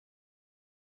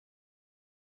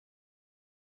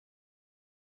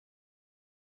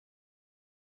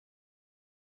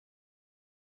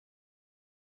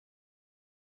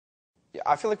Yeah,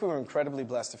 I feel like we were incredibly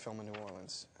blessed to film in New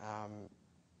Orleans.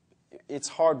 It's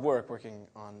hard work working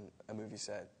on a movie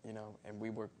set, you know, and we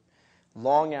work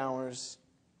long hours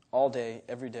all day,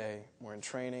 every day. We're in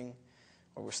training,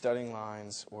 or we're studying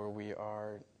lines, or we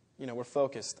are, you know, we're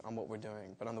focused on what we're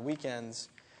doing. But on the weekends,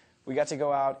 we got to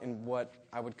go out in what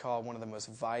I would call one of the most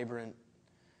vibrant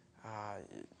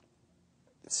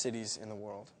cities in the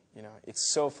world. You know, it's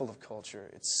so full of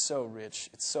culture. It's so rich.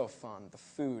 It's so fun. The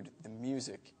food, the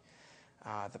music,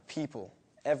 the people,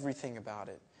 everything about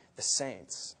it. The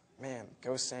Saints. Man,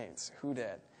 go Saints. Who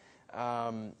dat?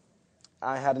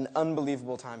 I had an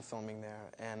unbelievable time filming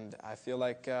there, and I feel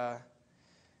like, you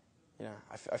know,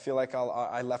 I feel like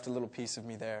I left a little piece of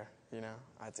me there. You know,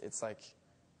 it's like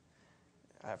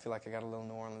I feel like I got a little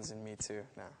New Orleans in me too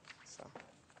now. So.